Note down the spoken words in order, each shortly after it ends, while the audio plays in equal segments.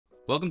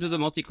Welcome to the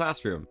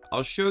multi-class room.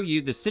 I'll show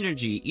you the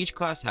synergy each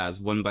class has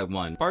one by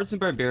one. Bards and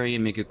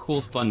Barbarian make a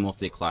cool, fun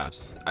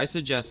multi-class. I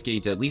suggest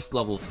getting to at least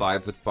level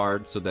 5 with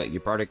Bard so that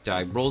your bardic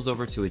die rolls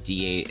over to a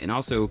d8 and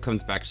also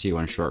comes back to you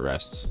on short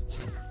rests.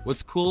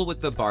 What's cool with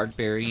the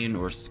Barbarian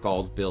or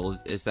Scald build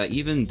is that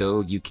even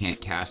though you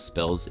can't cast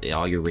spells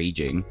while you're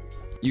raging,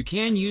 you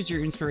can use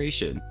your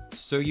inspiration,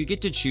 so you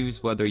get to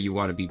choose whether you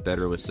want to be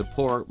better with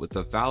support with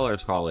the Valor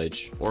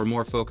College or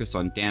more focused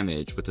on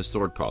damage with the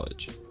Sword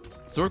College.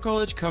 Sword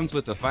College comes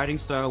with a fighting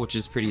style which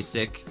is pretty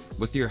sick.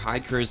 With your high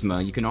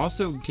charisma, you can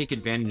also take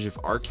advantage of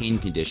arcane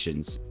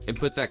conditions and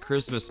put that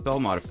charisma spell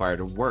modifier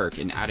to work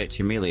and add it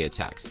to melee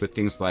attacks with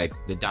things like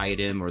the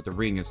Diadem or the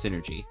Ring of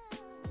Synergy.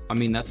 I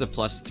mean, that's a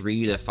plus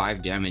 3 to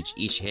 5 damage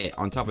each hit.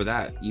 On top of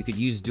that, you could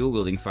use dual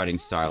wielding fighting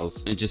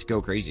styles and just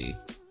go crazy.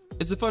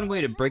 It's a fun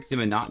way to break the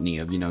monotony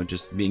of,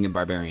 just being a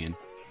barbarian.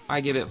 I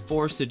give it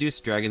 4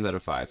 seduced dragons out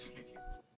of 5.